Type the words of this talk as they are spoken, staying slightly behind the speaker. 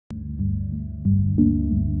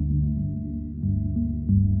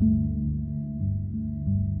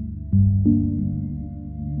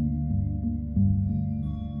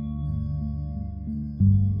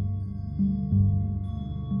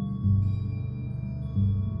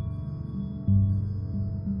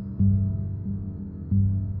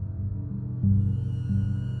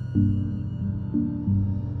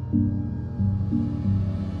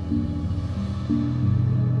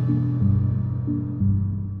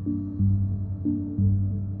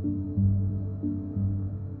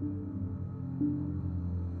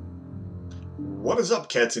What is up,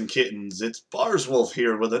 cats and kittens? It's Barzwolf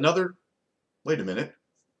here with another... Wait a minute.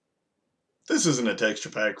 This isn't a texture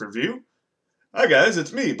pack review. Hi guys,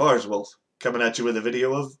 it's me, Barzwolf, coming at you with a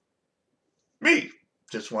video of me.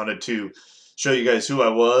 Just wanted to show you guys who I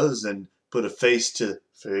was and put a face to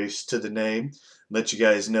the name. Let you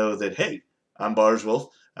guys know that, hey, I'm Barzwolf.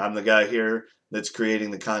 I'm the guy here that's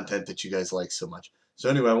creating the content that you guys like so much. So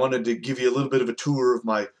anyway, I wanted to give you a little bit of a tour of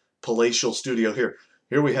my palatial studio here.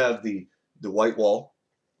 Here we have the white wall,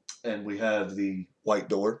 and we have the white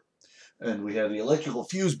door, and we have the electrical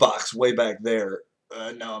fuse box way back there.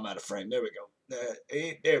 Now I'm out of frame. There we go.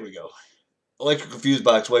 There we go. Electrical fuse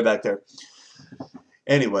box way back there.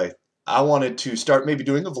 Anyway, I wanted to start maybe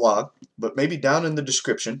doing a vlog, but maybe down in the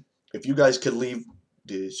description, if you guys could leave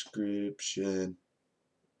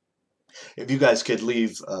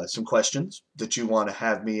some questions that you want to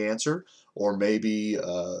have me answer, or maybe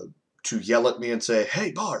to yell at me and say,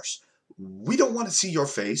 hey, Bars, we don't want to see your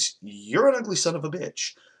face. You're an ugly son of a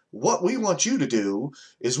bitch. What we want you to do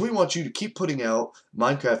is we want you to keep putting out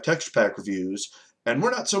Minecraft texture pack reviews, and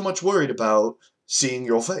we're not so much worried about seeing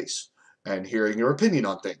your face and hearing your opinion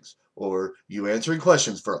on things, or you answering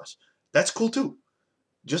questions for us. That's cool too.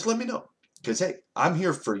 Just let me know, because hey, I'm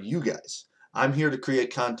here for you guys. I'm here to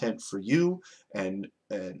create content for you and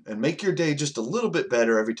make your day just a little bit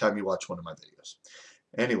better every time you watch one of my videos.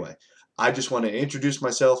 Anyway, I just want to introduce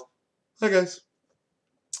myself. Hi guys.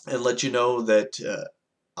 And let you know that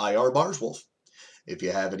I are Barzwolf. If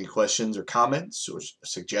you have any questions or comments or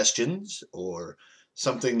suggestions or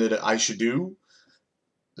something that I should do,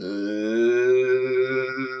 down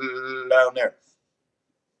there.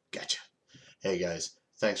 Gotcha. Hey guys,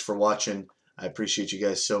 thanks for watching. I appreciate you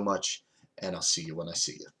guys so much, and I'll see you when I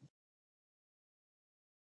see you.